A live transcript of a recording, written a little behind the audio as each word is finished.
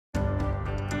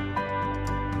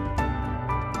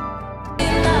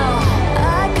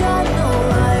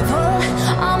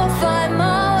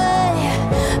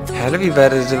Hello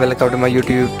viewers, welcome to my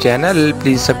YouTube channel.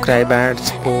 Please subscribe and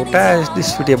support us.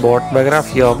 This video about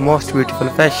biography of most beautiful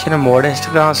fashion and mode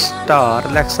Instagram star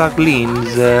Alexa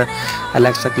Collins.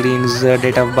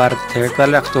 Date of birth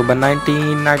 12 October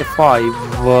 1995.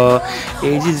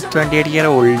 Age is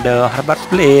 28-year-old. Her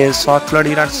birthplace South Florida,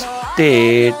 United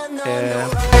States.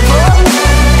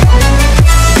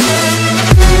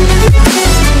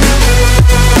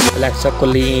 Alexa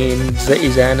Collins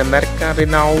is an American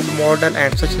renowned model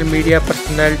and social media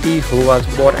personality who was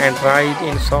born and raised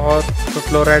in South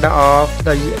Florida of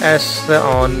the US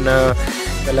on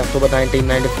 12 October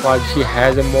 1995. She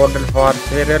has a model for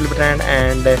several brands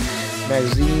and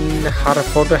magazines. Her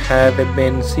photos have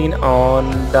been seen on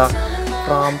the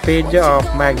front page of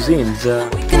magazines.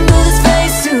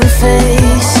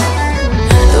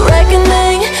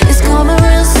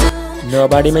 The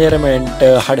body measurement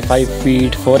had 5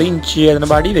 feet 4 inches and the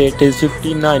body weight is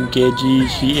 59 kg.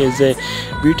 She is a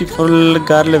beautiful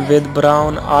girl with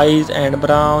brown eyes and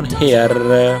brown hair.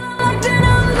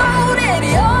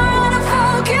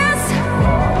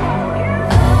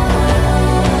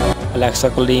 Alexa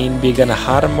Collins began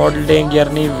her modeling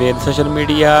journey with social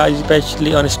media,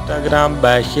 especially on Instagram,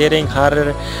 by sharing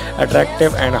her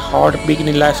attractive and hot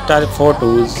bikini lifestyle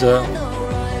photos.